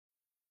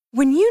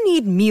When you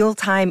need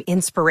mealtime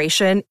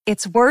inspiration,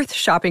 it's worth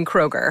shopping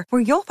Kroger,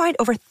 where you'll find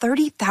over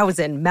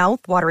 30,000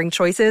 mouth-watering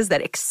choices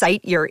that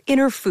excite your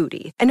inner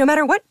foodie. And no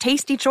matter what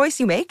tasty choice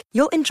you make,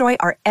 you'll enjoy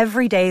our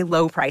everyday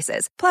low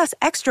prices, plus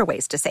extra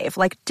ways to save,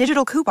 like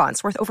digital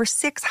coupons worth over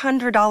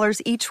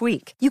 $600 each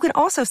week. You can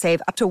also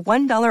save up to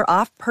 $1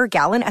 off per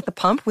gallon at the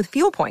pump with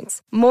fuel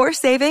points. More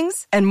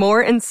savings and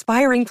more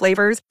inspiring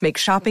flavors make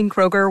shopping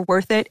Kroger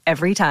worth it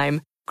every time.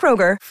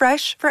 Kroger,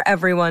 fresh for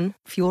everyone.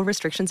 Fuel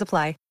restrictions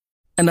apply.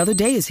 Another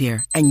day is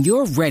here, and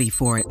you're ready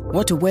for it.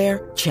 What to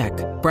wear? Check.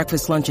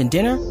 Breakfast, lunch, and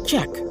dinner?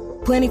 Check.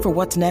 Planning for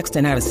what's next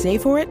and how to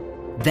save for it?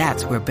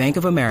 That's where Bank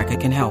of America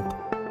can help.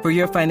 For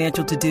your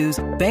financial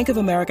to-dos, Bank of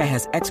America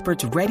has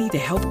experts ready to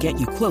help get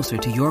you closer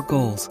to your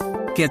goals.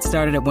 Get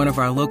started at one of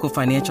our local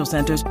financial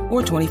centers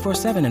or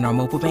 24/7 in our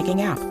mobile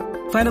banking app.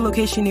 Find a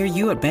location near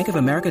you at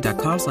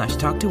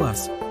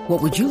bankofamerica.com/talktous.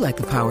 What would you like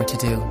the power to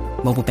do?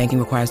 Mobile banking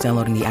requires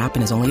downloading the app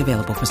and is only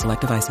available for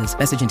select devices.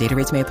 Message and data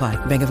rates may apply.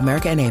 Bank of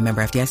America N.A.,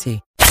 member FDIC.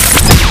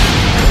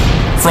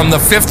 From the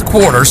Fifth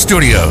Quarter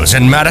Studios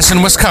in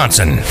Madison,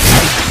 Wisconsin,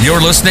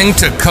 you're listening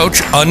to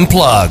Coach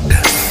Unplugged.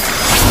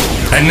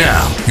 And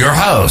now, your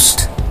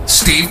host,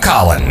 Steve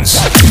Collins.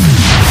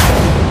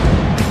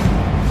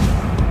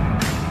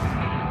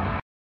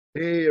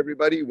 Hey,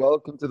 everybody.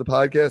 Welcome to the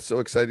podcast. So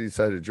excited you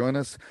decided to join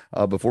us.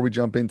 Before we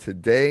jump in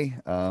today,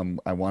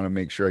 I want to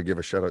make sure I give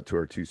a shout out to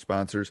our two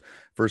sponsors.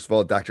 First of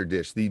all, Dr.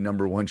 Dish, the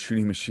 #1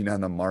 shooting machine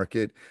on the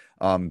market.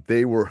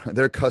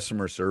 Their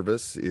customer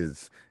service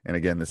is, and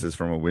again, this is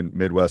from a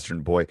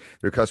Midwestern boy,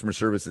 their customer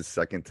service is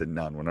second to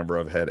none. Whenever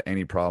I've had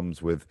any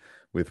problems with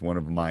one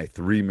of my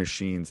 3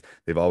 machines,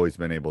 they've always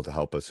been able to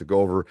help us. So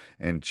go over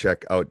and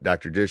check out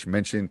Dr. Dish.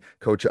 Mention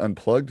Coach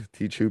Unplugged,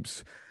 Teach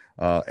Hoops,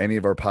 any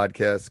of our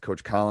podcasts,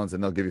 Coach Collins,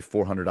 and they'll give you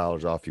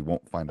 $400 off. You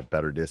won't find a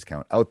better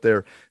discount out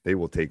there. They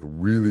will take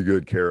really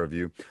good care of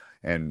you.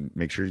 And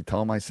make sure you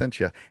tell them I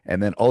sent you.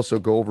 And then also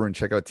go over and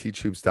check out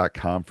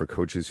teachhoops.com for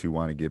coaches who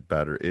want to get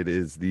better. It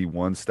is the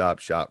one-stop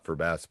shop for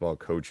basketball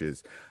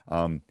coaches.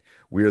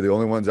 We are the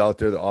only ones out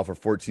there that offer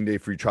 14-day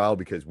free trial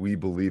because we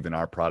believe in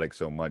our product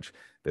so much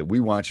that we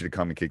want you to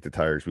come and kick the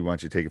tires. We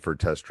want you to take it for a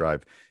test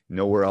drive.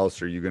 Nowhere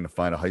else are you going to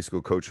find a high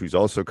school coach who's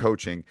also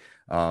coaching.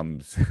 I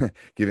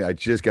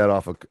just got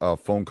off a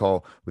phone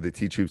call with a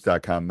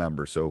teachhoops.com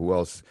member. So who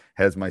else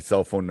has my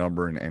cell phone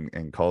number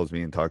and calls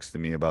me and talks to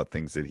me about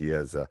things that he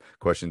has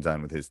questions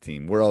on with his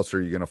team? Where else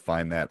are you going to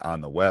find that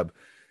on the web?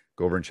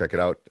 Go over and check it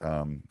out.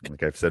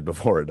 Like I've said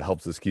before, it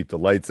helps us keep the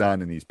lights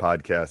on in these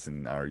podcasts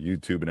and our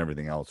YouTube and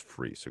everything else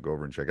free. So go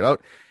over and check it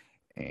out.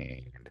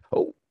 And,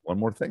 one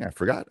more thing I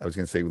forgot. I was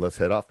going to say, let's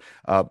head off.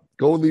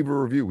 Go leave a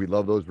review. We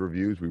love those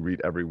reviews. We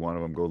read every one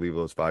of them. Go leave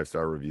those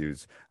 5-star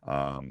reviews.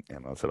 And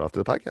let's head off to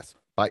the podcast.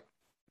 Bye.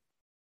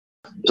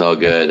 It's all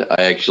good.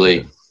 I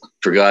actually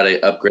forgot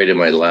I upgraded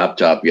my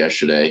laptop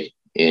yesterday,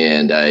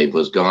 and I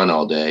was gone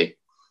all day.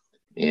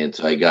 And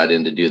so I got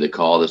in to do the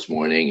call this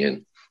morning,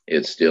 and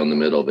it's still in the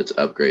middle of its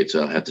upgrade. So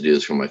I'll have to do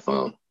this from my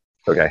phone.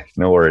 Okay.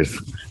 No worries.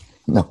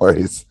 No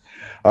worries.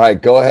 All right.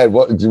 Go ahead.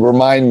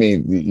 Remind me,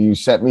 you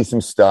sent me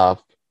some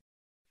stuff.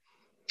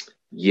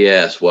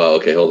 Yes. Well,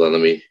 okay. Hold on.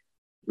 Let me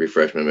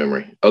refresh my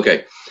memory.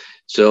 Okay.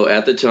 So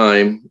at the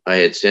time, I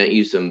had sent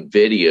you some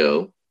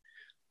video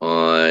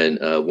on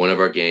one of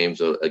our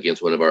games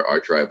against one of our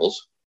arch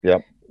rivals.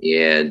 Yep.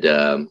 And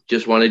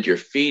just wanted your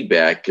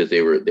feedback because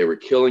they were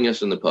killing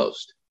us in the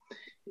post.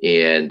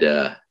 And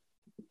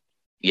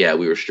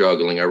we were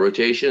struggling. Our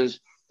rotations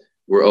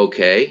were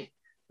okay.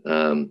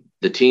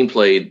 The team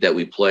that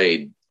we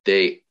played,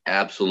 they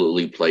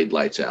absolutely played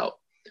lights out.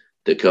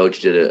 The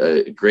coach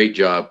did a great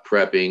job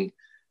prepping.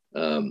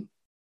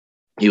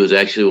 He was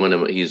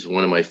actually he's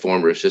one of my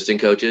former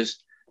assistant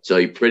coaches. So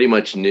he pretty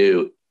much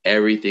knew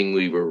everything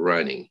we were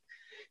running.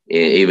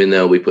 And even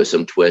though we put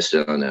some twist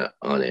on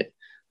it.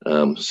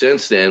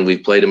 Since then,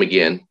 we've played him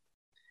again.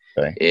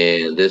 Okay.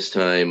 And this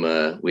time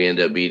we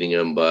ended up beating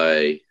him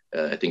by,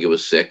 I think it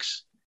was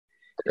 6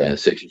 or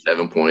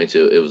 7 points.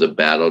 It was a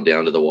battle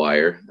down to the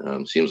wire.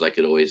 Seems like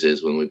it always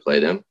is when we play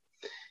them.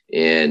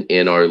 And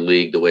in our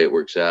league, the way it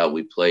works out,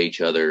 we play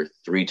each other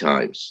 3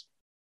 times.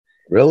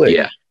 Really?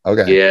 Yeah.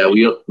 Okay. Yeah.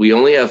 We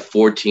only have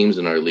 4 teams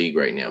in our league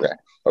right now.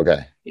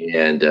 Okay.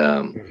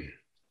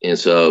 And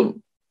so,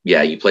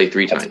 yeah, you play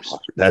 3 times.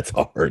 That's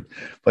hard.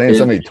 Playing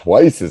somebody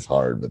twice is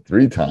hard, but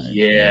 3 times.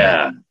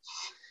 Yeah.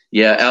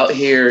 Yeah. Out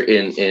here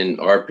in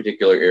our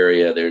particular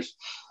area,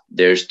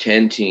 there's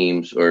 10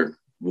 teams, or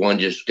one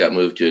just got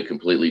moved to a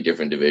completely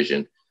different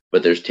division,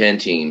 but there's 10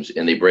 teams,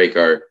 and they break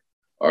our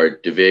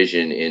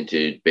division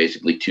into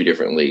basically 2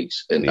 different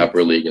leagues, an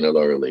upper league and a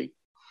lower league.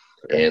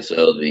 Okay. And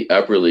so the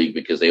upper league,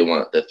 because they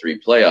want the 3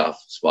 playoff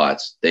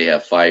spots, they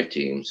have 5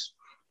 teams.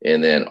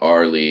 And then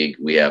our league,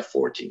 we have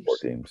 4 teams. 4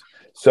 teams.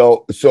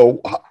 So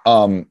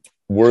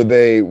were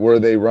they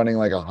running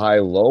like a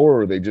high-low, or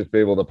were they just be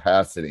able to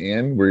pass it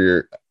in?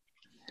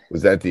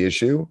 Was that the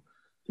issue?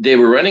 They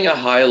were running a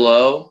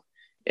high-low,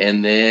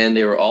 and then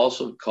they were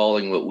also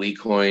calling what we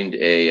coined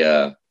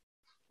a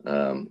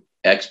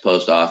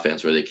X-post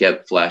offense where they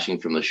kept flashing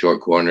from the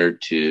short corner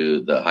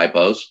to the high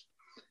post,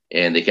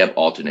 and they kept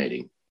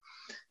alternating.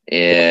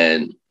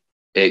 And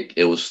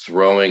it was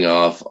throwing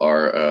off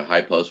our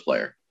high post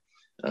player.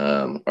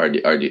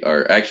 Actually,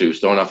 it was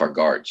throwing off our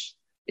guards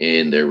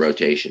in their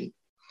rotation.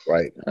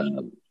 Right.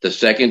 The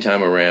second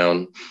time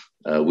around,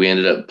 we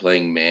ended up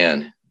playing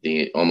man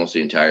almost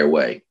the entire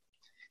way.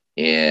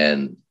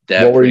 And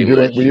that what were you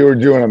doing? You were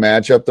doing a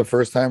matchup the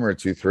first time, or a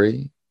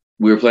 2-3?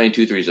 We were playing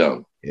 2-3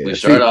 zone. Yeah. We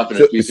started off in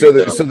a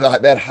 2-3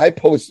 zone. That high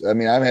post. I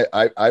mean,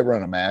 I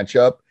run a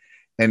matchup,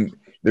 and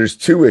there's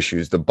two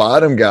issues. The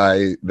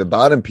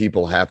bottom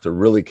people have to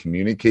really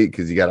communicate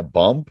because you got a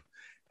bump,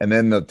 and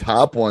then the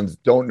top ones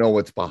don't know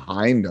what's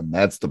behind them.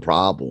 That's the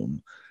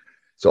problem.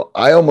 So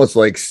I almost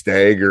like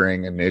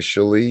staggering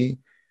initially.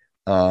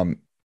 So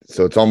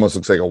it almost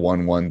looks like a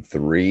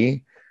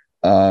 1-1-3.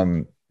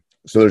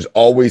 So there's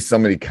always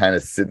somebody kind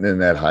of sitting in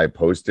that high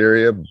post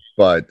area,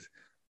 but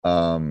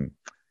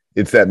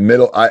it's that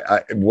middle.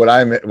 What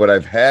I've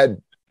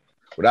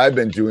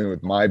been doing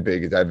with my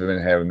big is I've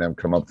been having them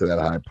come up to that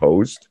high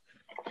post.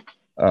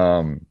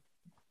 But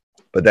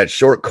that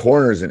short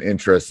corner is an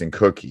interesting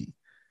cookie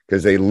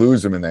because they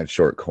lose them in that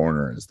short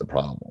corner is the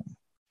problem.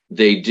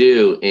 They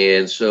do.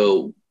 And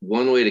so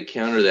one way to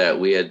counter that,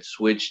 we had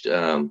switched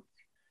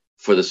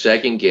for the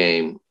second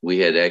game, we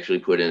had actually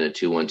put in a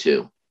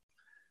 2-1-2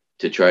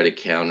 to try to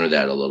counter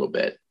that a little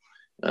bit.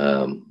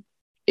 And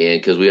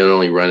because we had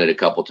only run it a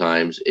couple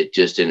times, it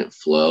just didn't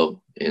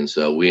flow. And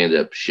so we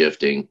ended up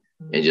shifting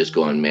and just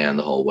going man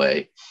the whole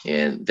way.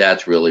 And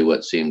that's really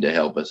what seemed to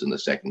help us in the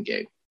second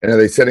game. And are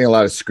they setting a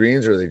lot of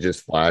screens or are they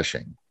just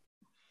flashing?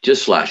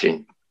 Just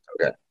flashing.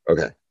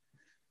 Okay.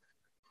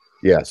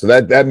 Yeah, so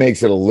that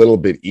makes it a little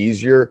bit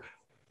easier.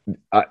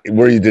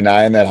 Were you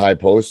denying that high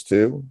post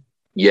too?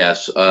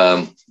 Yes.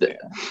 So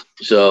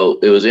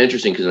it was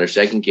interesting because in our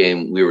second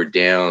game, we were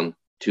down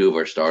two of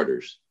our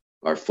starters,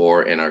 our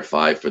 4 and our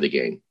 5 for the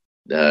game.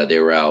 They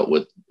were out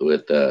with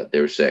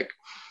they were sick.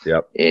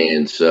 Yep.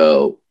 And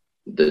so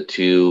the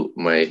two,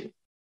 my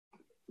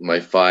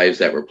 5s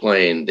that were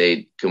playing,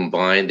 they'd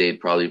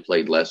probably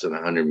played less than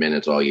 100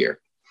 minutes all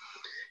year.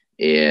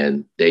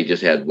 And they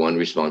just had one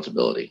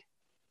responsibility.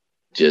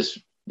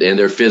 And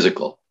they're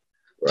physical.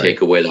 Right.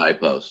 Take away the high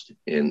post,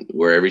 and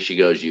wherever she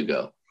goes, you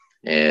go.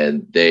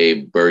 And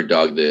they bird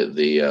dogged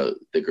the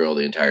girl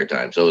the entire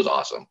time. So it was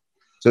awesome.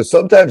 So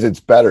sometimes it's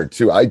better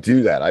too. I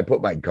do that. I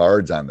put my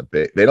guards on the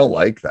big. They don't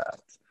like that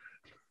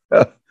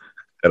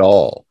at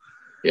all.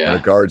 Yeah,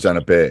 the guards on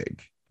a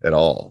big at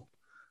all.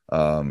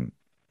 I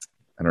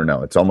don't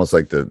know. It's almost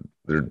like they're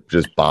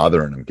just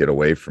bothering them. Get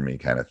away from me,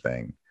 kind of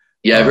thing.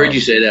 Yeah, I've heard you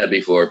say that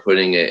before.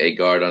 Putting a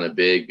guard on a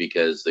big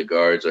because the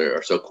guards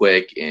are so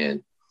quick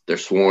and they're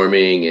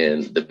swarming,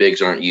 and the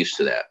bigs aren't used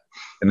to that.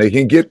 And they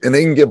can get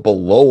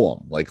below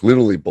them, like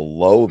literally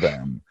below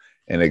them,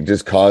 and it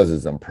just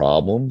causes them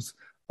problems.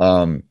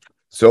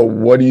 So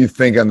what do you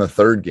think on the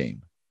third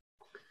game?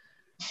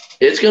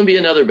 It's going to be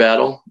another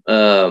battle.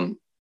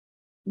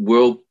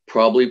 We'll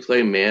probably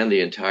play man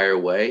the entire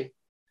way.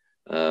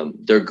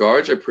 Their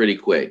guards are pretty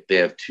quick. They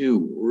have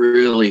 2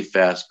 really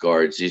fast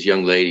guards. These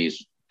young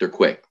ladies, they're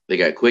quick. They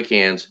got quick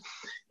hands.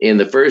 In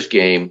the first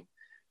game,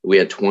 we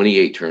had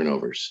 28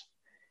 turnovers.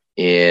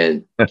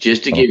 And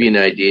just to give you an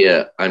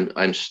idea,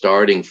 I'm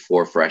starting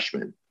 4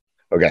 freshmen.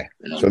 Okay,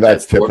 so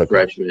that's 4 typical.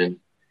 Freshmen,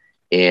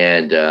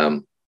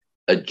 and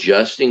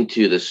adjusting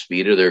to the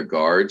speed of their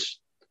guards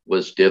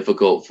was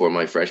difficult for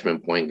my freshman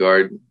point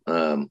guard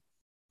in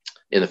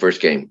the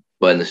first game.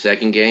 But in the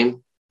second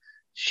game,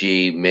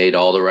 she made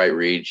all the right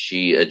reads.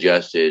 She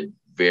adjusted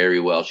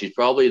very well. She's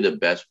probably the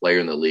best player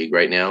in the league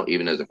right now,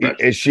 even as a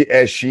freshman.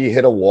 Has she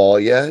hit a wall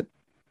yet?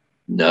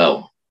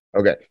 No.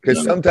 Okay,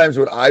 because sometimes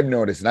what I've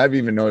noticed, and I've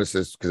even noticed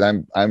this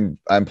because I'm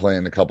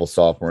playing a couple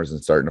sophomores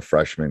and starting a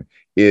freshman,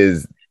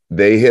 is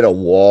they hit a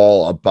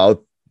wall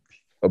about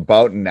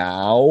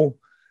now,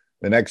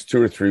 the next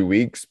 2 or 3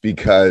 weeks,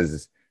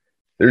 because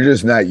they're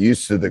just not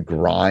used to the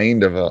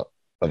grind of a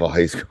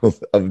high school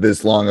of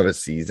this long of a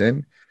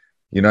season.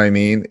 You know what I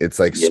mean? It's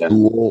like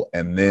school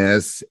and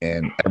this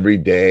and every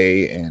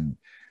day, and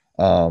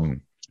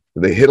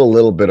they hit a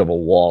little bit of a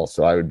wall.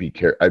 So I would be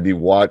I'd be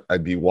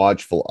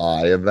watchful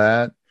eye of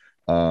that.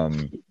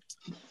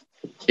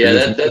 That's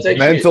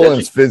mental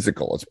and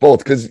physical. It's both,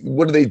 because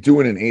what are they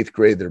doing in 8th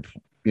grade? They're,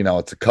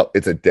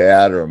 it's a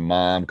dad or a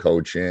mom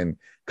coaching a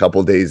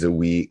couple days a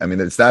week. I mean,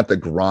 it's not the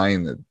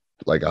grind that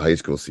like a high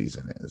school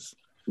season is.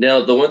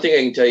 Now, the one thing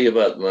I can tell you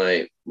about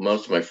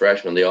most of my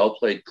freshmen, they all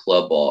played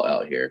club ball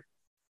out here,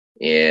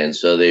 and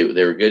so they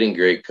were getting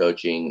great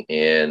coaching,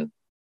 and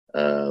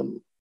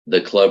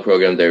the club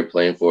program they were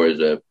playing for is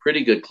a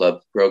pretty good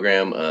club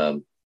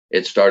program.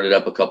 It started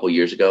up a couple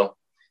years ago.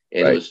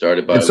 And It was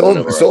started by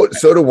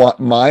so do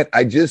mine.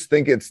 I just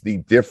think it's the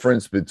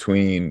difference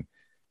between,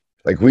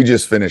 like, we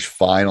just finished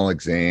final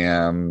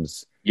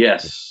exams.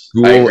 Yes,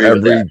 school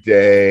every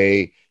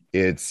day.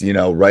 It's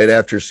right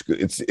after school.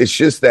 It's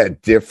just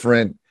that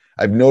different.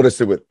 I've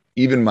noticed it with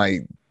even my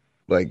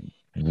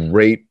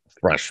great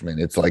freshmen.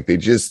 It's like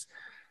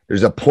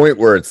there's a point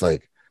where it's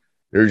like,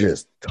 they're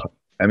just,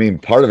 I mean,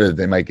 part of it,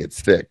 they might get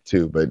sick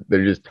too, but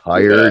they're just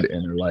tired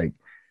and they're like,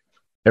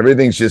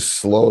 everything's just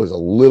slow as a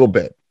little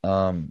bit.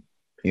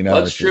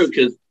 That's true.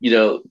 Cause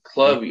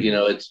club,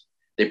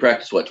 they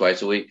practice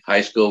twice a week.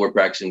 High school, we're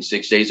practicing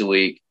 6 days a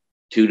week,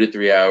 2 to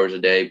 3 hours a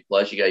day.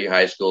 Plus you got your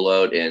high school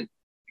load and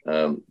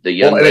the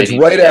young and it's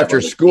right after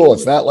school.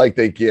 It's not like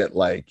they get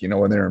when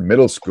they're in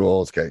middle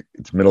school,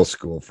 it's middle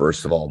school,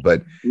 first of all,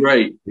 but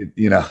right.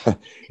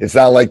 It's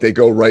not like they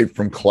go right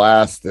from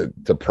class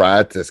to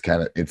practice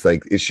kind of, it's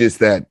like, it's just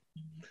that,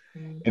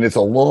 and it's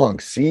a long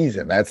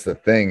season. That's the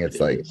thing. It's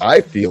like,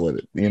 I feel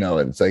it,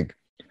 it's like,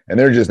 and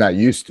they're just not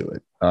used to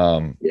it.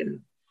 So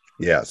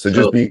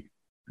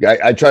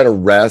I try to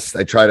rest.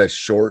 I try to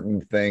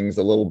shorten things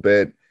a little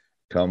bit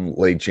come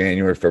late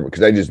January, February,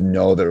 because I just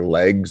know their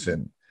legs.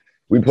 And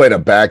we played a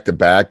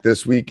back-to-back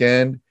this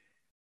weekend,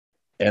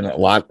 and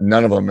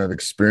none of them have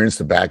experienced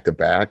a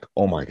back-to-back.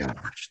 Oh my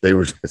gosh. They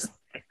were just,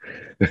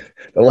 the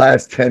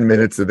last 10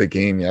 minutes of the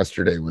game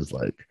yesterday was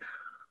like,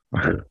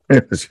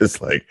 it was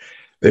just like,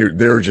 they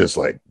were just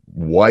like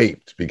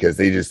wiped because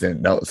they just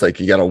didn't know. It's like,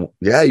 you're going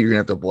to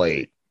have to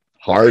play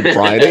hard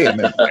Friday and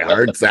then play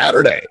hard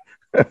Saturday.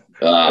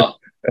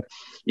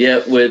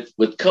 Yeah. With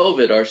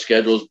COVID, our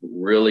schedule's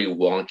really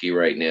wonky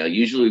right now.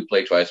 Usually we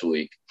play twice a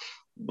week,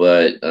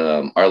 but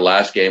our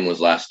last game was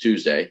last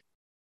Tuesday,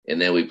 and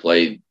then we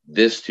played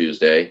this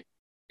Tuesday.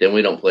 Then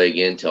we don't play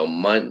again until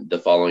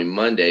the following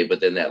Monday. But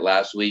then that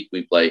last week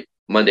we play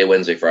Monday,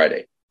 Wednesday,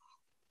 Friday.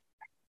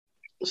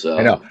 So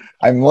I know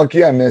I'm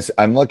lucky on this.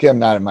 I'm lucky I'm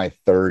not in my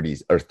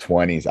 30s or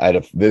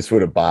 20s. This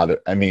would have bothered.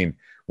 I mean,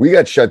 we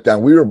got shut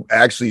down. We were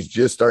actually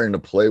just starting to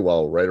play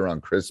well right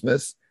around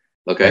Christmas.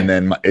 Okay. And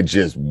then it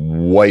just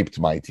wiped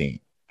my team.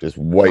 Just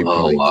wiped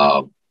my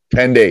team.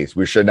 10 days.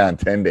 We shut down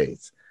 10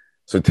 days.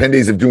 So 10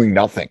 days of doing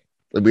nothing.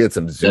 Like we had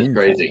some Zoom.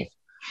 That's crazy.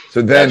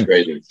 That's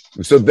crazy.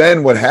 So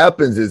then what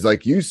happens is,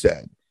 like you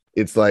said,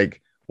 it's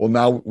like, well,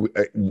 now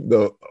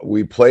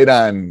we played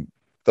on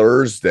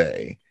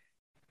Thursday,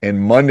 and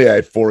Monday I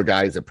had 4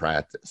 guys at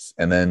practice.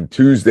 And then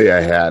Tuesday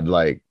I had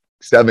like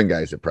 7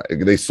 guys at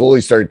practice. They slowly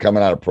started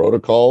coming out of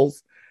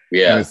protocols.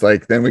 Yeah. And it's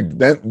like, then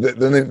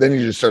you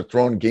just start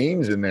throwing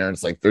games in there, and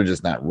it's like, they're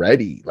just not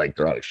ready. Like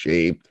they're out of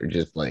shape. They're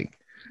just like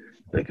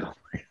oh my God.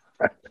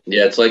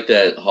 Yeah. It's like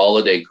that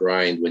holiday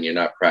grind when you're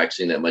not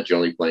practicing that much, you're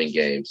only playing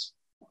games.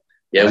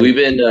 Yeah. We've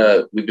been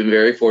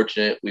very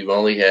fortunate. We've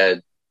only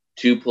had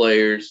 2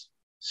 players,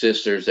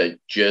 sisters that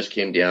just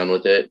came down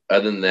with it.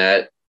 Other than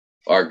that,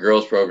 our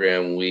girls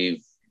program,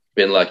 we've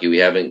been lucky. We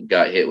haven't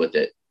got hit with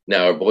it.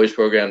 Now our boys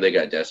program, they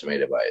got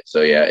decimated by it.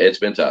 So yeah, it's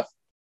been tough.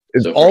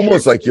 It's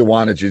almost like you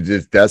wanted to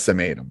just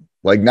decimate them.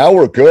 Like now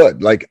we're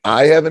good. Like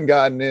I haven't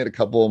gotten it. A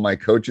couple of my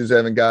coaches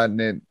haven't gotten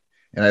it.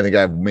 And I think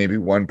I have maybe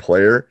 1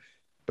 player,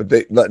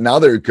 but now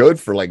they're good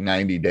for like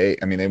 90 days.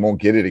 I mean, they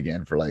won't get it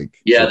again for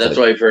like. Yeah, that's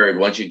what I've heard.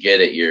 Once you get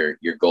it, you're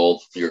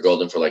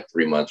golden for like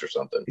 3 months or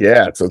something.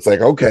 Yeah. So it's like,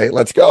 okay,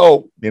 let's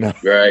go,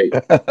 Right.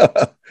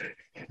 At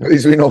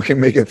least we know we can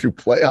make it through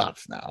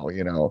playoffs now,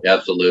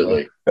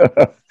 Absolutely.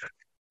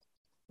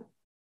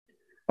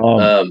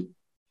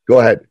 Go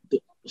ahead.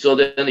 So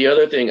then the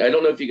other thing, I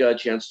don't know if you got a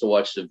chance to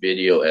watch the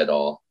video at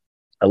all.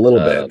 A little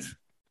bit.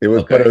 It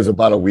was, okay. But it was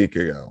about a week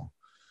ago.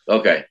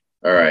 Okay.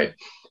 All right.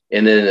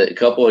 And then a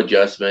couple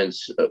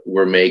adjustments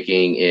we're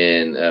making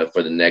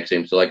for the next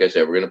game. So like I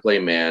said, we're going to play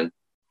man.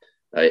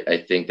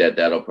 I think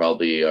that'll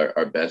probably be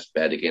our best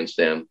bet against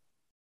them.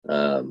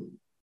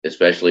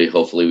 Especially,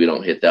 hopefully we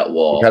don't hit that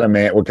wall. What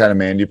kind of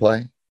man do you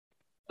play?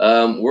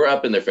 We're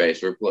up in their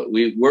face.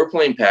 We're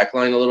playing pack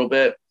line a little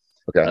bit.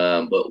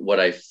 Okay. But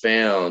what I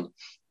found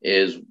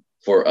is,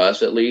 for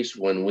us at least,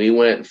 when we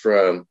went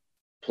from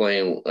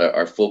playing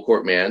our full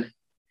court man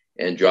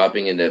and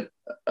dropping into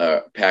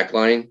pack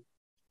line,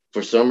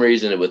 for some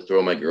reason it would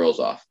throw my girls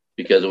off,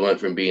 because it went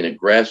from being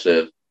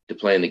aggressive to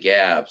playing the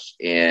gaps,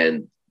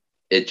 and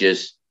it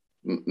just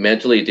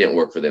mentally didn't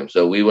work for them.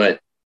 So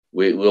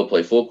we'll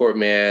play full court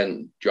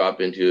man, drop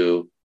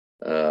into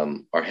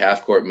our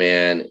half court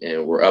man,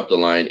 and we're up the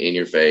line in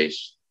your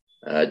face,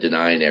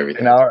 denying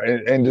everything.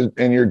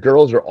 And your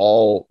girls are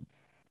all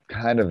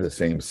kind of the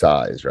same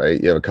size,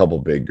 right? You have a couple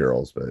big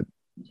girls, but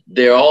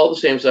they're all the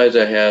same size.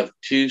 I have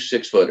 2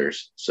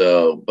 6-footers.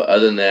 So, but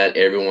other than that,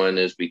 everyone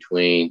is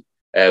between.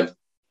 I have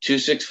 2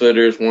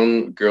 6-footers,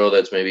 1 girl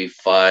that's maybe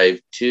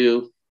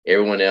 5'2".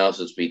 Everyone else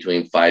is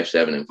between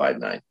 5'7" and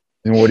 5'9".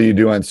 And what do you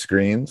do on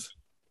screens?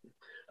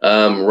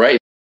 Right.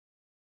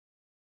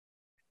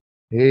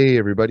 Hey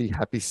everybody,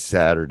 happy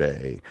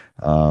Saturday.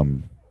 I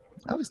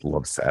always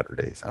love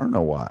Saturdays. I don't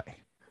know why.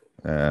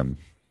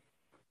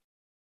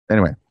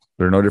 Anyway,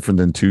 they're no different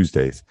than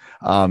Tuesdays.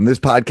 This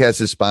podcast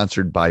is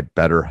sponsored by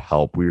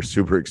BetterHelp. We are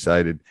super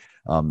excited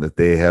that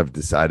they have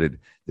decided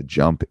to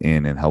jump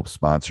in and help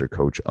sponsor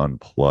Coach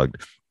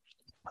Unplugged.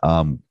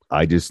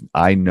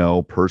 I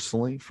know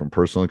personally from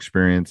personal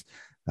experience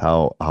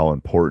how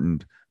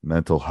important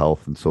mental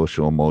health and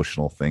social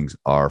emotional things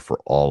are for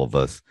all of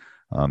us.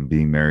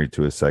 Being married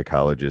to a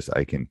psychologist,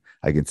 I can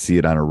see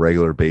it on a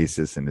regular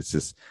basis, and it's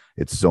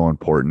It's so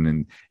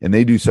important. And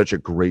they do such a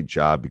great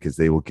job because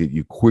they will get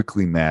you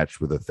quickly matched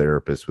with a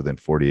therapist within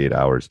 48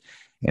 hours.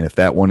 And if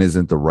that one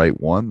isn't the right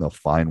one, they'll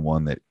find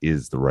one that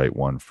is the right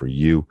one for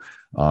you.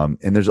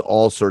 And there's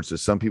all sorts of,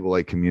 some people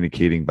like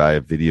communicating via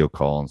video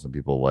call, and some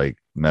people like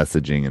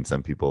messaging, and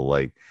some people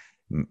like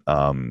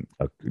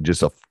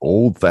just a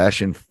old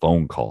fashioned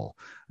phone call.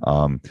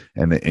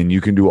 And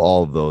you can do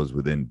all of those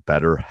within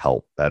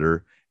BetterHelp,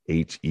 Better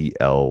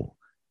HELP.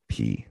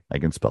 I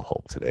can spell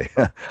help today.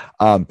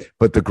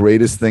 But the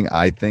greatest thing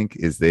I think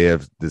is they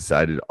have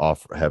decided to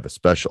have a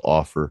special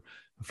offer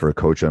for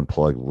Coach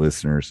Unplugged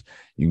listeners.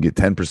 You can get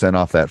 10%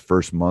 off that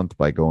first month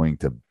by going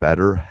to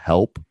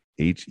BetterHelp,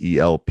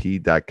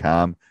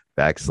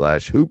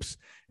 HELP.com/hoops,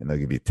 and they'll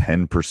give you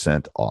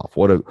 10% off.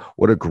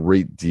 What a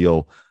great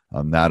deal.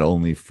 Not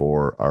only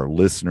for our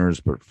listeners,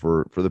 but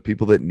for the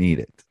people that need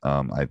it.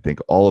 I think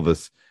all of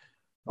us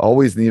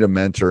always need a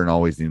mentor and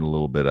always need a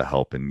little bit of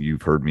help. And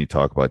you've heard me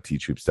talk about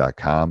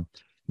teachhoops.com.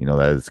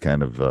 That is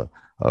kind of a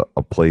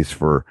place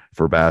for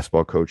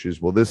basketball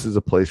coaches. Well, this is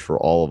a place for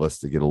all of us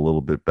to get a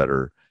little bit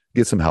better,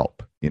 get some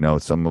help.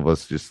 Some of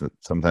us just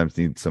sometimes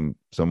need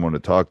someone to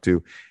talk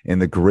to. And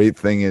the great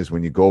thing is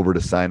when you go over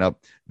to sign up,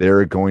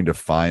 they're going to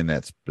find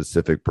that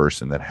specific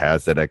person that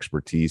has that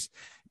expertise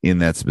in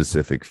that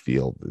specific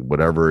field,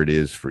 whatever it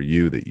is for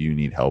you that you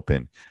need help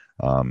in,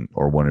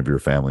 or one of your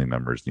family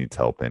members needs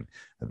help in,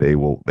 they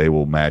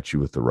will match you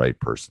with the right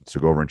person. So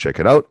go over and check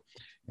it out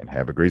and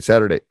have a great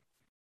Saturday.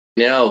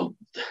 Now,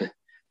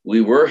 we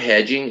were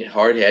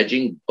hard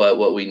hedging, but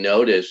what we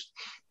noticed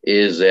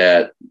is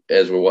that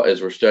as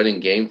we're studying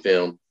game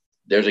film,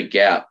 there's a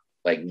gap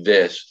like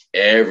this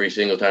every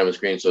single time on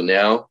screen. So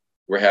now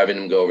we're having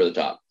them go over the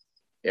top.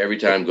 Every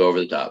time, go over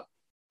the top.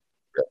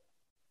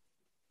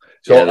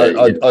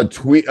 So a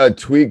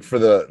tweak for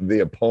the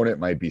opponent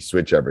might be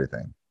switch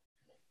everything.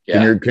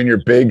 Yeah. Can your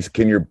bigs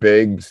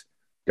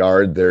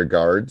guard their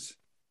guards?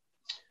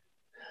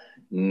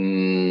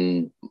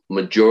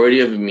 Majority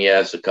of them,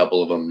 yes. A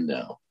couple of them,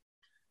 no.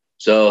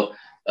 So,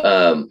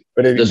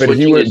 but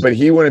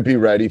he wouldn't be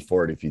ready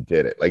for it if you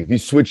did it. Like if you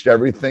switched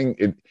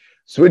everything,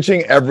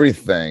 switching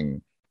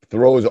everything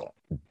throws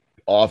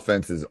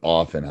offenses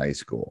off in high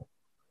school.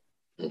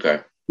 Okay.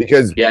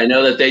 Because I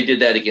know that they did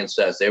that against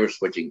us. They were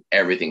switching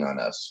everything on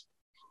us,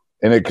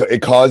 and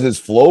it causes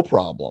flow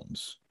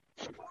problems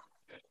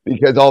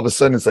because all of a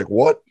sudden it's like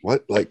what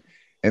like,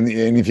 and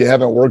if you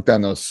haven't worked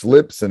on those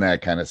slips and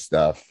that kind of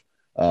stuff,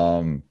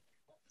 and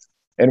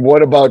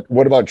what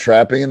about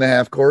trapping in the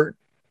half court?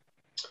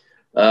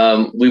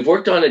 We've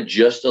worked on it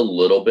just a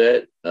little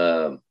bit,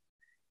 and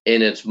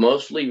it's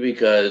mostly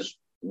because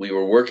we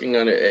were working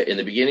on it in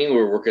the beginning. We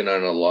were working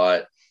on it a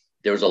lot.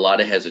 There was a lot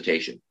of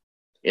hesitation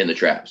in the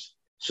traps.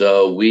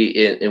 So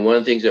and one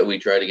of the things that we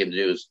try to get them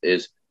to do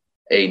is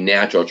a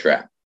natural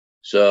trap.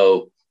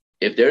 So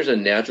if there's a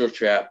natural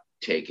trap,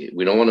 take it.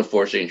 We don't want to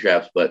force any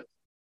traps, but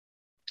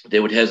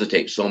they would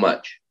hesitate so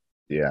much.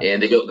 Yeah.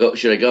 And they go,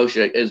 should I go?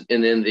 Should I?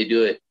 And then they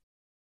do it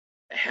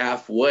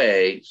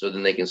halfway so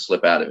then they can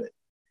slip out of it.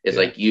 It's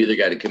like you either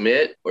got to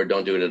commit or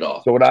don't do it at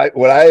all. So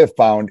what I have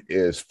found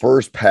is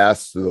first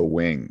pass to the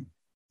wing.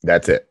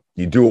 That's it.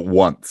 You do it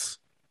once.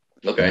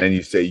 Okay. And then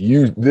you say,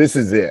 this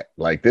is it.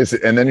 Like this.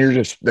 And then you're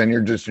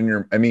just in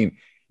your, I mean,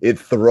 it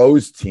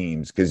throws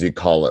teams because you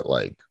call it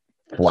like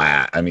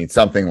flat. I mean,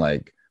 something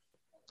like,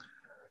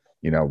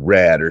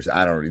 red or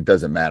I don't know. It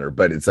doesn't matter.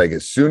 But it's like,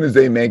 as soon as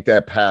they make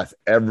that pass,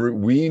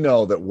 we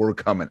know that we're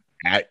coming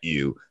at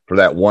you for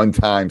that one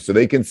time. So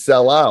they can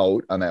sell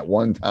out on that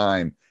one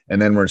time. And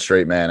then we're in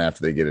straight man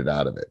after they get it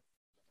out of it.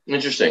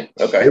 Interesting.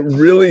 Okay. It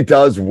really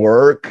does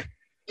work.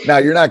 Now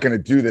you're not going to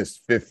do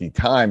this 50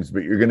 times,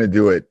 but you're going to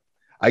do it.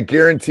 I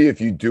guarantee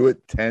if you do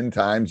it 10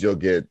 times, you'll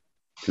get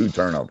 2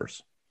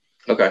 turnovers.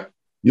 Okay.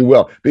 You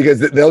will, because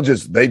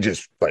they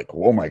just like,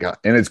 oh my God.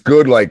 And it's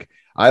good. Like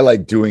I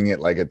like doing it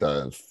like at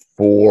the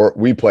 4,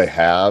 we play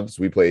halves.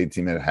 We play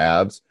 18-minute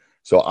halves.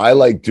 So I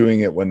like doing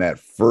it when that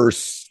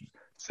first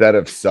set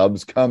of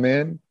subs come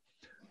in.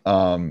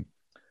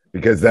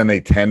 Because then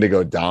they tend to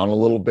go down a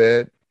little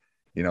bit.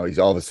 He's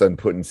all of a sudden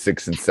putting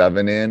 6 and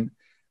 7 in.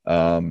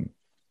 And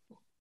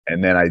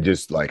then I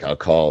just I'll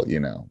call,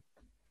 and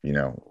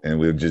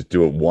we'll just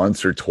do it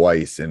once or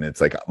twice. And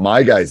it's like,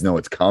 my guys know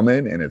it's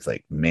coming and it's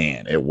like,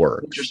 man, it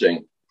works.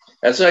 Interesting.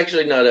 That's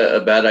actually not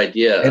a bad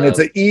idea. And it's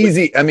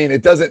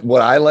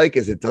what I like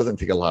is it doesn't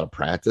take a lot of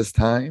practice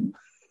time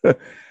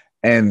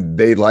and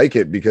they like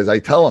it because I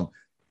tell them,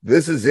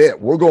 this is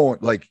it. We're going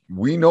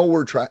we know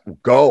we're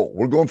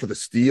we're going for the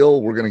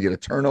steal. We're going to get a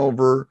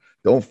turnover.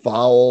 Don't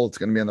foul. It's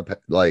going to be on the,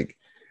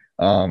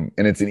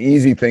 and it's an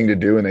easy thing to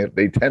do. And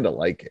they tend to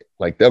like it.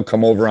 Like they'll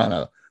come over on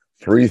a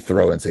free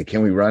throw and say,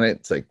 can we run it?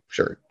 It's like,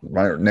 sure.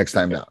 Run it next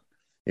time down.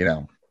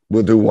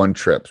 We'll do one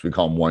trips. We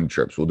call them one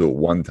trips. We'll do it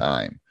one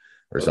time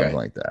or something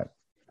like that.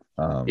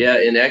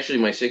 And actually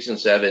my 6 and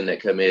 7 that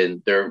come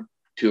in, they're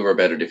 2 of our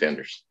better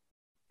defenders.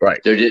 Right.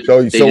 So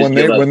when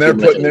they're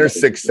putting their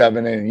 6,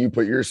 7 in and you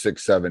put your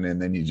 6, 7 in,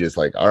 then you just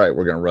all right,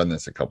 we're going to run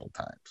this a couple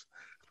times.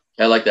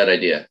 I like that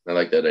idea.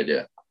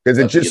 Because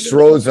it just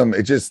throws them.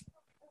 It just,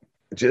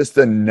 just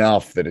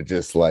enough that it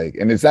just like,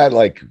 and it's not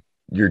like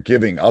you're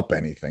giving up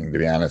anything, to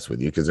be honest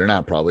with you, because they're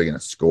not probably going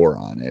to score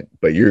on it,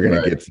 but you're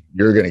going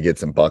to get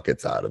some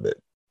buckets out of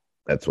it.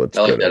 That's what's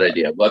I like that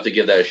idea. We'll have to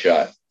give that a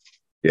shot.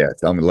 Yeah,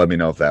 let me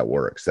know if that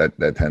works. That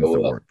tends to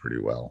work pretty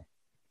well.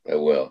 I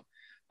will.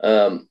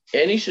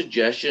 Any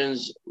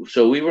suggestions?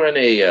 So we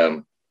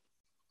run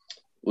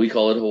we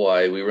call it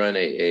Hawaii. We run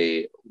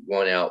a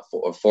 1 out,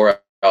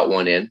 4 out,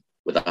 1 in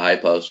with a high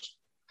post.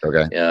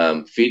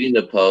 Okay. Feeding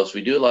the post.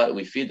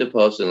 We feed the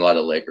post in a lot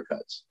of Laker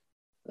cuts.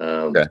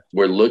 Okay.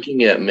 We're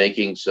looking at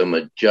making some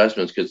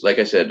adjustments because, like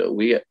I said,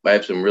 I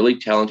have some really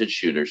talented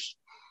shooters,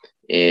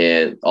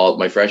 and all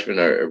my freshmen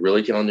are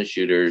really talented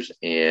shooters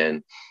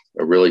and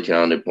a really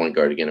talented point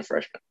guard, again, a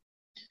freshman.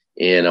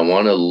 And I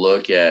want to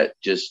look at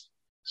just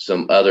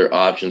some other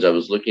options. I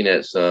was looking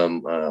at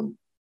some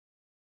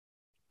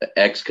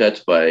X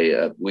cuts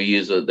we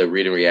use the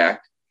read and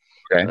react.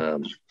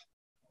 Okay.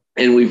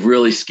 And we've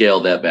really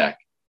scaled that back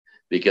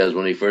because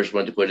when we first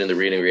went to put in the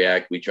read and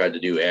react, we tried to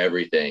do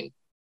everything,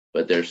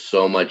 but there's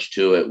so much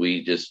to it.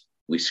 We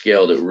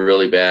scaled it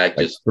really back.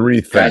 Like just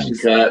 3 things: pass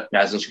and cut,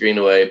 pass and screen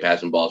away,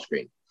 pass and ball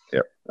screen.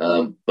 Yep.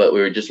 But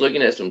we were just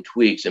looking at some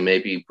tweaks and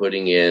maybe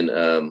putting in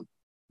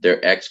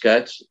their X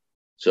cuts.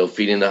 So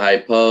feeding the high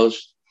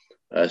post,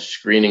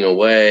 screening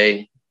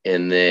away,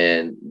 and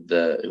then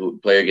the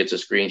player gets a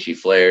screen, she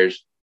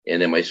flares,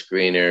 and then my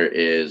screener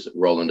is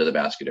rolling to the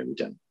basket every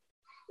time.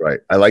 Right.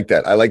 I like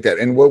that.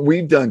 And what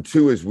we've done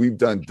too is we've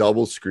done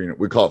double screen.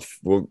 We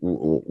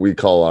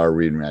call our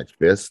read and react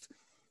fist.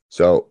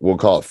 So we'll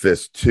call it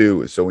fist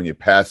 2. So when you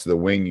pass the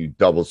wing, you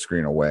double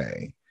screen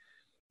away.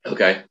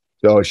 Okay.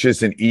 So it's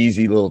just an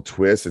easy little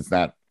twist. It's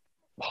not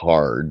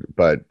hard,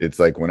 but it's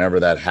like whenever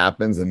that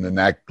happens, and then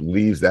that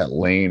leaves that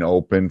lane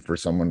open for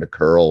someone to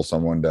curl,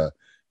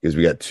 because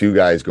we got 2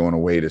 guys going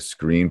away to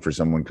screen for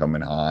someone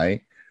coming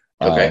high.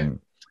 Okay.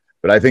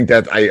 But I think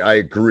that I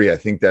agree. I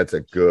think that's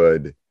a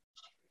good.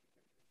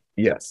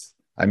 Yes.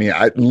 I mean,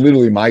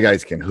 my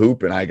guys can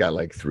hoop, and I got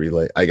like 3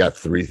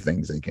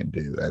 things they can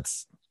do.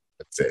 That's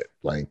it.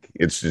 Like,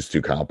 it's just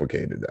too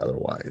complicated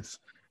otherwise.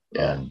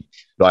 Yeah.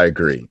 So I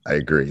agree.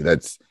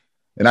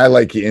 And I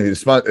like it.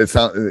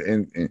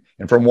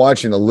 And from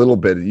watching a little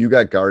bit, you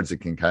got guards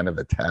that can kind of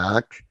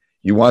attack.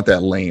 You want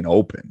that lane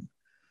open.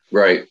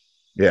 Right.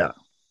 Yeah.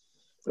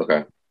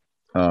 Okay.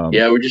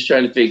 We're just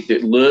trying to think the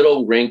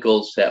little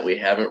wrinkles that we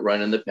haven't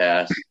run in the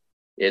past.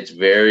 It's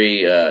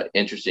very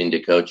interesting to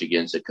coach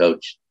against a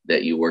coach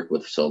that you worked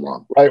with so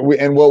long. Right.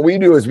 And what we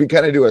do is we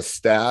kind of do a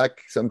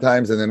stack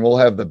sometimes, and then we'll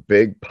have the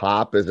big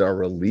pop as our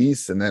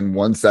release. And then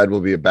one side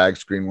will be a back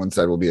screen, one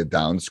side will be a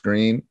down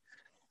screen.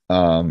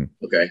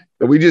 Okay.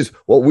 But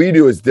what we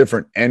do is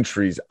different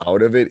entries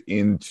out of it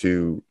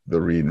into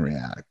the read and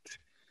react.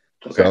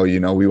 Okay. So,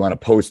 we want a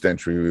post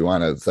entry. We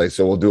want to say,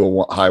 so we'll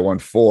do a high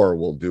 1-4.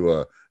 We'll do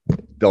a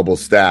double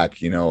stack,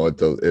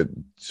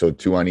 so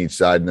 2 on each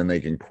side, and then they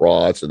can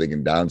cross or they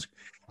can down.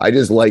 I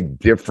just like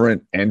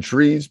different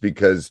entries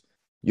because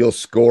you'll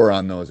score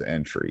on those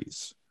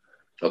entries.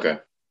 Okay.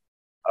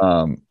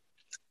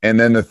 And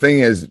then the thing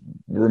is,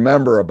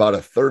 remember, about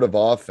a third of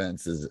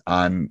offense is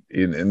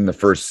in the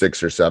first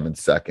 6 or 7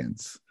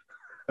 seconds.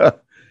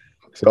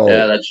 So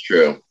yeah, that's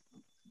true.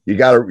 You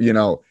got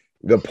to,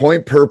 the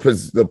point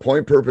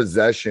per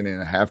possession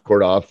in a half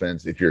court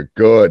offense, if you're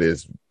good,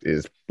 is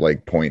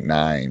like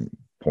 0.9,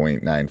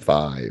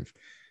 0.95.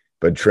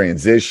 But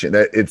transition,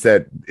 it's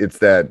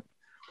that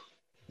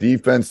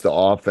defense to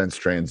offense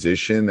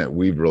transition that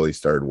we've really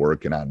started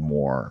working on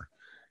more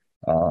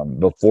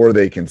before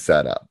they can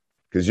set up,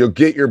 because you'll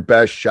get your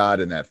best shot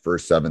in that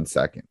first 7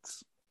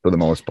 seconds for the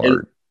most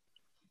part.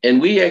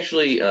 And we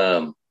actually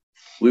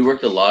we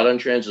worked a lot on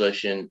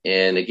transition,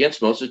 and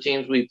against most of the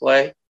teams we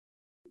play,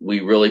 we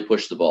really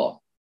push the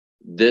ball.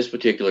 This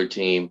particular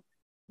team,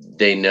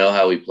 they know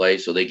how we play,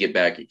 so they get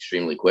back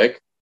extremely quick.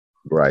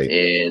 Right.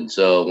 And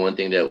so one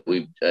thing that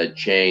we've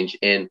changed,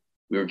 and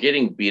we were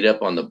getting beat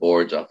up on the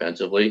boards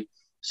offensively.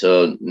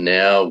 So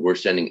now we're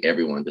sending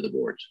everyone to the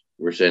boards.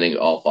 We're sending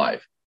all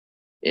 5.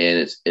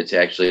 And it's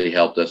actually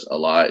helped us a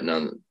lot. And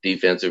on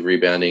defensive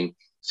rebounding,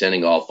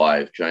 sending all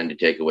 5, trying to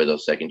take away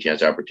those second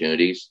chance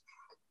opportunities.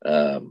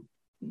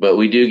 But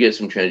we do get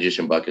some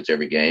transition buckets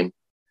every game.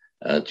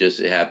 Just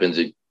it happens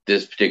that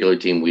this particular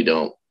team, we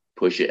don't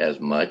push it as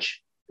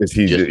much. Because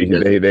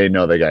they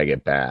know they got to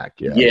get back.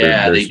 Yeah,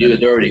 yeah, they do.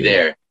 They're already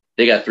there.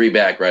 They got 3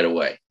 back right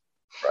away.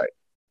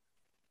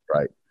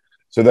 Right.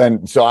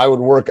 So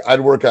I'd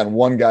work on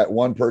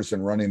one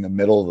person running the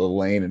middle of the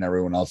lane and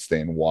everyone else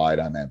staying wide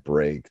on that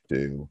break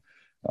too.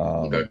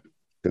 Because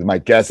my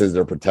guess is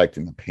they're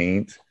protecting the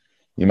paint.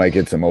 You might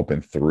get some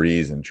open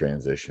threes in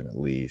transition at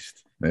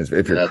least. And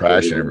if you're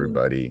crashing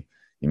everybody,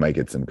 you might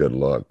get some good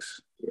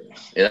looks.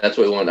 Yeah, that's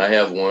what we want. I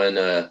have one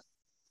of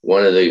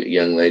the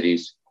young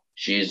ladies.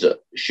 She's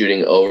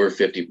shooting over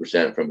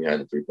 50% from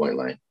behind the 3-point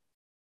line.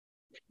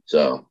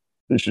 So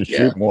she should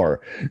shoot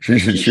more. She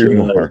should shoot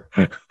more.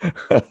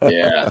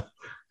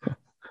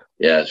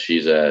 Yeah,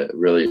 she's a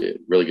really,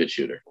 really good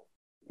shooter.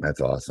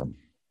 That's awesome.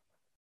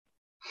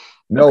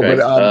 No, Okay.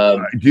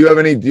 but do you have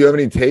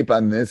any tape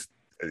on this?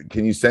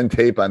 Can you send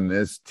tape on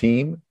this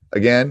team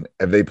again?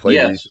 Have they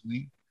played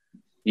recently?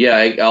 Yeah,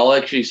 I'll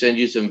actually send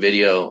you some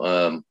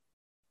video.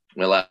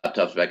 My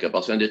laptop's back up.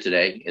 I'll send it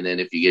today, and then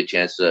if you get a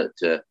chance to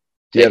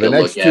take a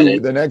look at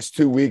it. The next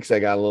 2 weeks, I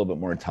got a little bit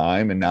more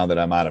time, and now that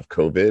I'm out of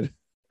COVID.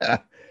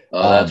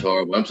 Oh, that's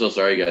horrible. I'm so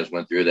sorry you guys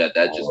went through that.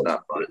 That's just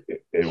not fun.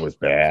 It was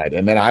bad.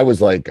 And then I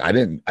was like,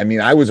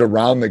 I was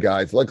around the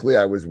guys. Luckily,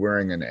 I was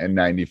wearing an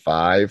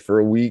N95 for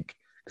a week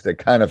because I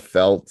kind of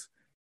felt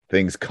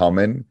things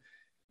coming.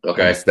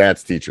 Okay. I'm a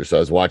stats teacher, so I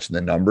was watching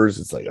the numbers.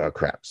 It's like, oh,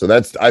 crap. So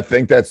I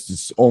think that's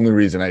the only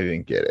reason I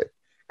didn't get it.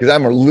 Because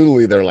I'm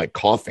literally, they're like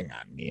coughing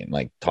on me and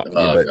like talking.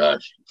 Oh,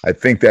 gosh. I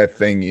think that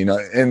thing,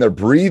 and they're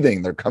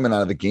breathing. They're coming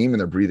out of the game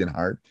and they're breathing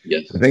hard.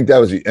 Yes. I think that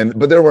was,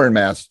 but they're wearing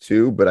masks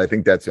too. But I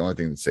think that's the only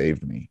thing that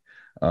saved me.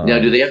 Now,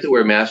 do they have to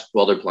wear masks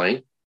while they're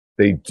playing?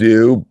 They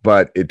do,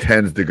 but it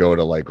tends to go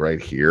to like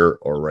right here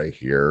or right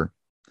here.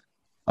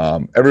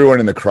 Everyone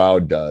in the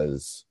crowd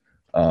does.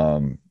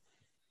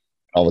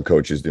 All the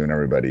coaches do and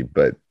everybody,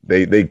 but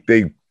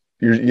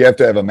you have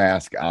to have a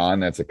mask on.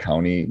 That's a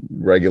county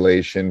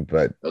regulation,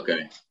 but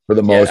okay. For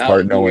the most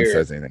part, no one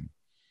says anything.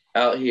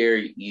 Out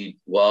here,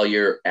 while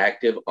you're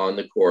active on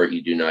the court,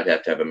 you do not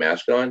have to have a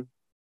mask on.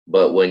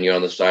 But when you're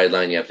on the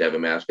sideline, you have to have a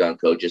mask on.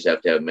 Coaches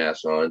have to have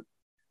masks on,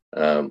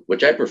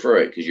 which I prefer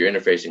it because you're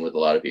interfacing with a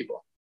lot of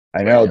people.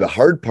 I know. The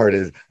hard part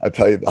is, I'll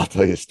tell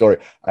you a story.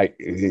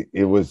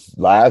 It was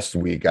last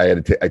week. I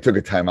took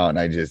a timeout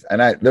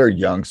and they're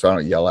young, so I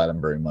don't yell at them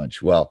very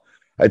much. Well,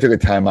 I took a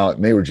timeout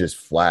and they were just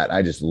flat.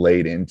 I just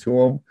laid into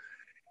them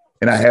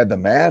and I had the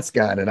mask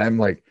on and I'm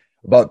like,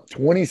 about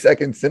 20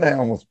 seconds in, I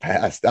almost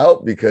passed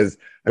out because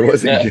I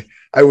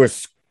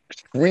was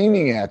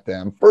screaming at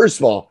them. First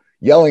of all,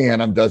 yelling at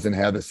them doesn't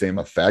have the same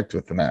effect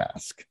with the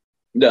mask.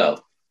 No.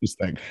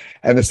 Thing.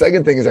 And the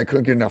second thing is I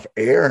couldn't get enough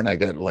air and I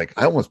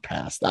almost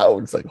passed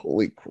out. It's like,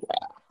 holy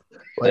crap.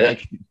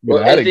 Like,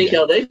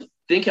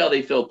 think how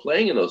they feel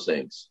playing in those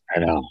things. I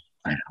know.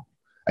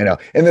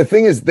 And the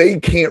thing is, they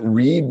can't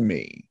read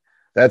me.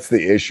 That's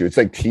the issue. It's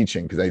like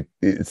teaching because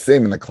it's the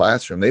same in the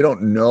classroom. They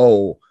don't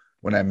know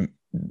when I'm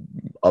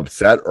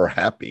upset or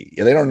happy.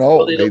 They don't know.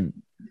 Well, they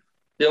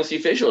don't see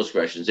facial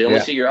expressions. They only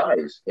see your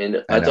eyes,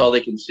 and that's all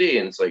they can see.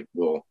 And it's like,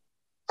 well,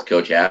 is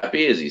Coach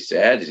happy? Is he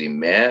sad? Is he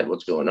mad?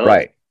 What's going on?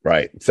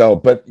 Right. So,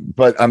 but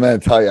I'm going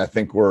to tell you, I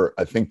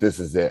think this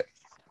is it.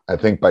 I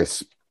think by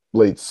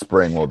late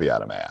spring we'll be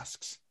out of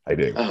masks. I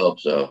do. I hope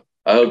so.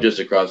 I hope just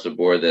across the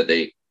board that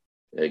they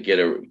get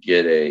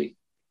a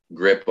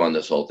grip on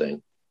this whole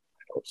thing.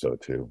 I hope so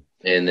too.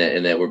 And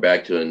that we're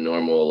back to a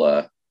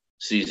normal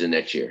season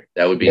next year.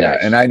 That would be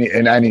nice. And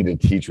I need to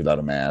teach without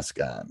a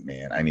mask on,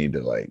 man. I need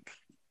to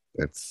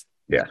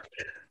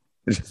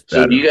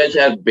So do you guys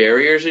have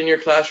barriers in your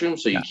classroom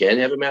so you can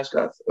have a mask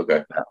off?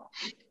 Okay.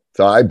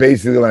 So I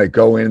basically, when I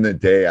go in the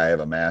day, I have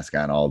a mask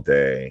on all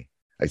day.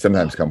 I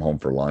sometimes come home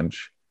for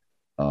lunch.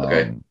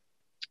 Okay.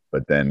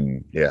 But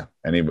then,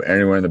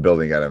 anywhere in the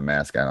building got to have a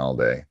mask on all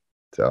day.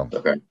 So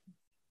okay.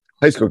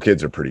 High school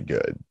kids are pretty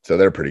good. So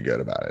they're pretty good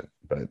about it.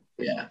 But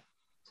yeah.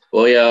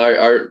 Well, yeah,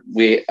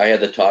 I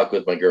had the talk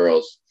with my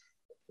girls.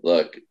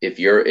 Look, if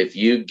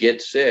you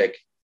get sick,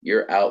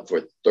 you're out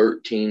for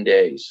 13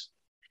 days.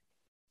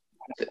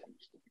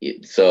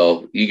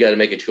 So you got to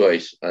make a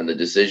choice on the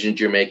decisions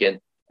you're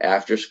making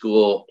after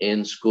school,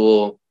 in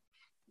school.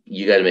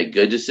 You got to make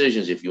good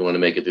decisions if you want to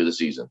make it through the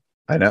season.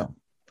 I know.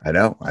 I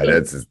know.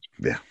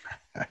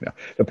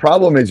 The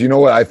problem is, you know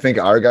what? I think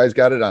our guys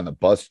got it on a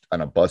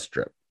bus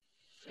trip.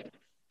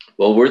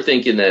 Well, we're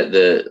thinking that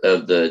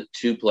the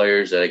two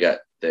players that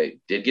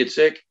did get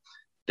sick,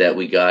 that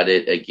we got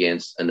it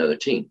against another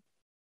team.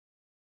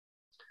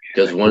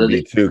 Because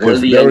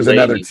there was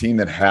another team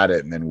that had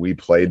it, and then we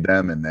played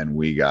them, and then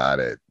we got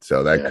it.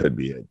 So that could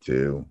be it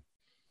too.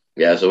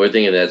 Yeah, so we're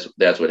thinking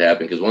that's what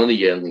happened. Because one of the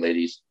young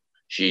ladies,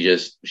 she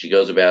goes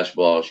to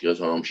basketball, she goes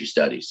home, she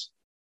studies.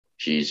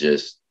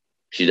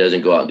 She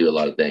doesn't go out and do a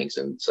lot of things.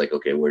 And it's like,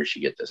 okay, where did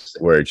she get this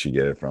thing? Where did she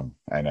get it from?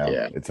 I know.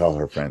 Yeah. It's all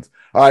her friends.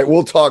 All right,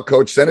 we'll talk,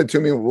 Coach. Send it to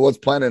me. Let's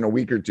plan in a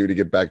week or two to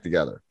get back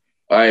together.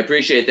 All right,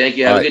 appreciate it. Thank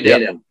you. Have a good day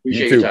now.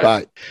 Appreciate your time.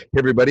 Bye. Hey,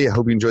 everybody. I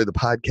hope you enjoyed the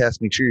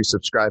podcast. Make sure you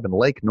subscribe and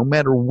like no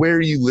matter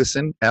where you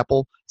listen,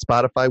 Apple,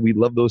 Spotify. We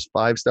love those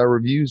 5-star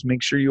reviews.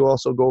 Make sure you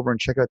also go over and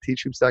check out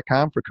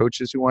teachhoops.com for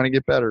coaches who want to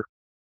get better.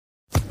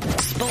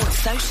 Sports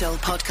Social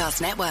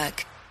Podcast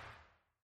Network.